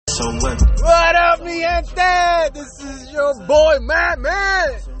So what? What up, mi gente? This is your boy, Matt Man.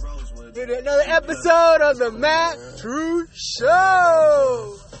 With another episode of the Matt True Show.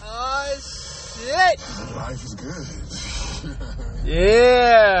 Oh, shit. Life is good.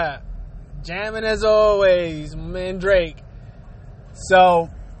 Yeah. Jamming as always, my man Drake. So,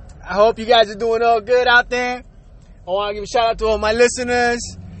 I hope you guys are doing all good out there. I want to give a shout out to all my listeners.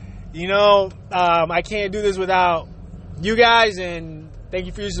 You know, I can't do this without you guys, and thank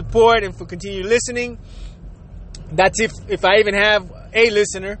you for your support and for continuing listening. That's if I even have a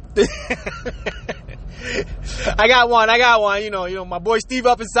listener. I got one. You know, my boy Steve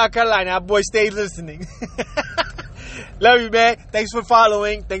up in South Carolina. Our boy stayed listening. Love you, man. Thanks for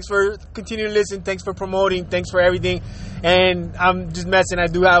following. Thanks for continuing to listen. Thanks for promoting. Thanks for everything. And I'm just messing. I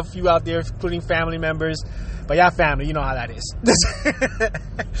do have a few out there, including family members. But y'all family, you know how that is.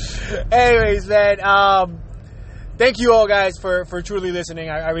 Anyways, man. Thank you all guys for truly listening.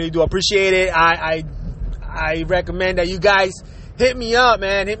 I really do appreciate it. I recommend that you guys hit me up,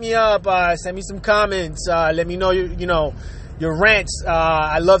 man. Hit me up. Send me some comments. Let me know your rants.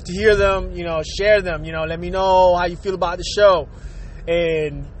 I love to hear them. Share them. Let me know how you feel about the show,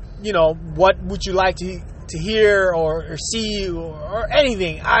 and what would you like to hear or see or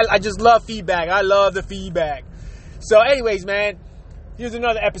anything. I just love feedback. I love the feedback. So, anyways, man. Here's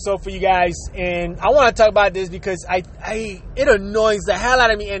another episode for you guys, and I want to talk about this because it annoys the hell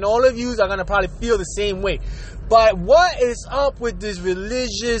out of me, and all of you are gonna probably feel the same way. But what is up with these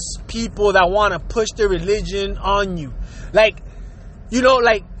religious people that want to push their religion on you? Like you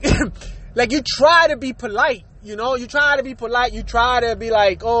try to be polite. You try to be polite. You try to be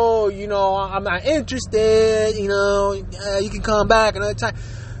like, oh, I'm not interested. You can come back another time.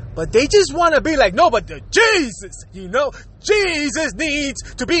 But they just want to be like, no, but Jesus, Jesus needs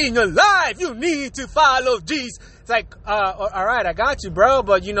to be in your life. You need to follow Jesus. It's like, all right, I got you, bro.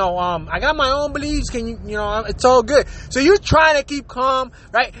 But, I got my own beliefs. Can you, it's all good. So you're trying to keep calm,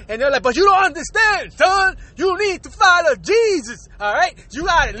 right? And they're like, but you don't understand, son. You need to follow Jesus, all right? You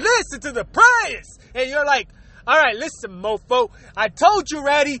got to listen to the prayers. And you're like, all right, listen, mofo. I told you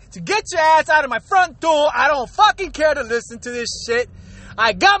already to get your ass out of my front door. I don't fucking care to listen to this shit.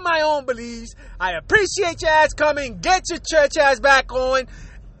 I got my own beliefs. I appreciate your ass coming. Get your church ass back on.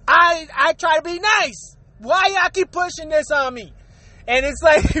 I try to be nice. Why y'all keep pushing this on me? And it's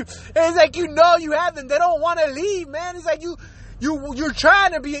like you have them. They don't want to leave, man. It's like you're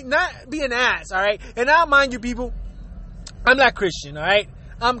trying to not be an ass, all right? And I mind you, people, I'm not Christian, all right?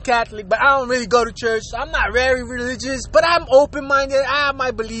 I'm Catholic, but I don't really go to church. So I'm not very religious, but I'm open-minded. I have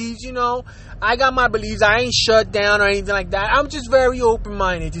my beliefs, I got my beliefs. I ain't shut down or anything like that. I'm just very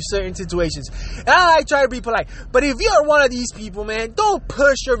open-minded to certain situations. And I try to be polite. But if you're one of these people, man, don't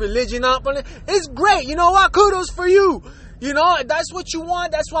push your religion up on it. It's great. You know what? Kudos for you. That's what you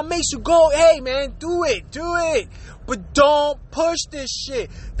want. That's what makes you go, hey, man, do it. But don't push this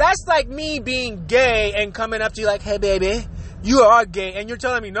shit. That's like me being gay and coming up to you like, hey, baby, you are gay. And you're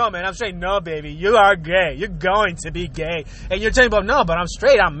telling me, no, man. I'm straight. No, baby, you are gay. You're going to be gay. And you're telling me, no, but I'm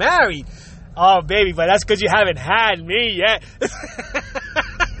straight. I'm married. Oh, baby, but that's because you haven't had me yet.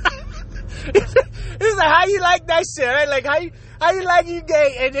 It's like, how you like that shit, right? Like, how you like you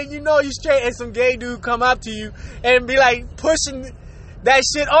gay, and then you straight, and some gay dude come up to you and be like pushing that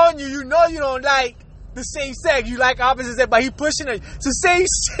shit on you. You don't like the same sex. You like opposite sex, but he pushing it. It's the same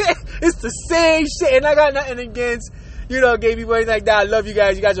shit. It's the same shit. And I got nothing against, gay people, anything like that. I love you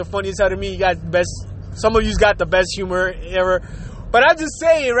guys. You guys are funny as hell to me. You got the best. Some of you's got the best humor ever. But I'm just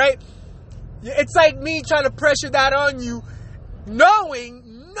saying, right? It's like me trying to pressure that on you, knowing,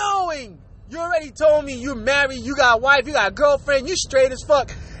 you already told me you're married, you got a wife, you got a girlfriend, you straight as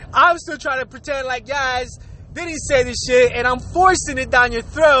fuck. I'm still trying to pretend like, guys, didn't say this shit, and I'm forcing it down your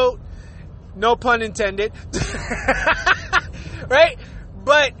throat. No pun intended. Right?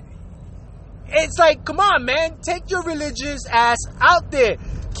 But it's like, come on, man, take your religious ass out there.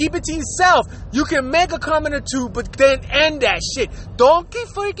 Keep it to yourself. You can make a comment or two, but then end that shit. Don't keep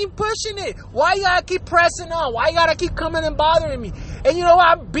freaking pushing it. Why you gotta keep pressing on? Why you gotta keep coming and bothering me? And you know what?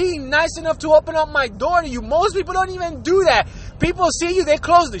 I'm being nice enough to open up my door to you. Most people don't even do that. People see you, they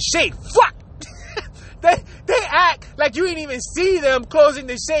close the shade. Fuck! They act like you didn't even see them closing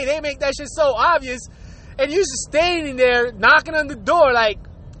the shade. They make that shit so obvious. And you're just standing there, knocking on the door like,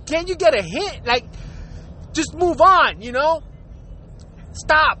 can't you get a hint? Like, just move on,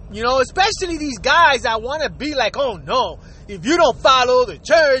 Stop, especially these guys that want to be like, oh no, if you don't follow the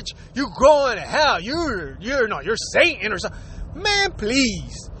church, you're going to hell. You're Satan or something. Man,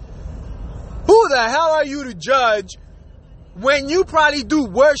 please. Who the hell are you to judge when you probably do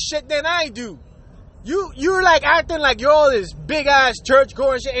worse shit than I do? You're like acting like you're all this big ass church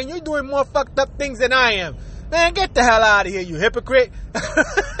going shit, and you're doing more fucked up things than I am. Man, get the hell out of here, you hypocrite.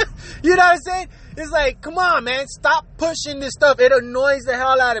 You know what I'm saying? It's like, come on, man, stop pushing this stuff. It annoys the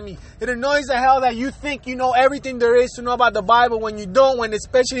hell out of me. It annoys the hell that you think you know everything there is to know about the Bible when you don't, when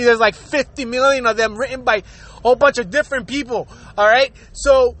especially there's like 50 million of them written by a whole bunch of different people. All right?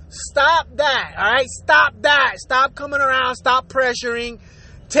 So stop that. All right? Stop that. Stop coming around. Stop pressuring.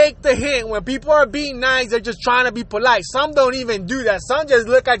 Take the hint. When people are being nice, they're just trying to be polite. Some don't even do that. Some just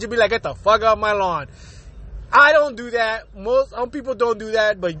look at you and be like, get the fuck off my lawn. I don't do that. Some people don't do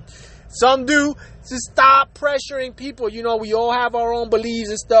that, but some do. Just stop pressuring people. You know, we all have our own beliefs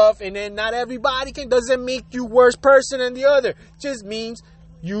and stuff, and then not everybody doesn't make you worse person than the other. It just means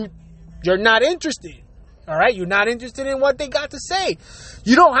you're not interested. All right? You're not interested in what they got to say.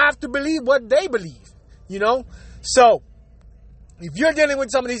 You don't have to believe what they believe, you know? So, if you're dealing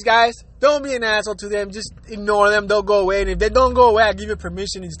with some of these guys, don't be an asshole to them. Just ignore them. They'll go away. And if they don't go away, I'll give you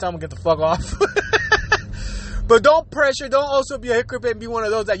permission to just tell them to get the fuck off. But don't pressure. Don't also be a hypocrite and be one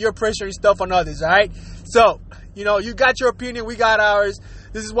of those that you're pressuring stuff on others, all right? So, you know, you got your opinion. We got ours.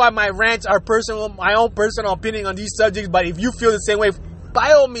 This is why my rants are personal, my own personal opinion on these subjects. But if you feel the same way,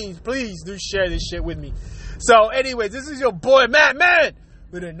 by all means, please do share this shit with me. So, anyways, this is your boy, Matt Man,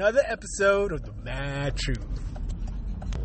 with another episode of The Mad Truth.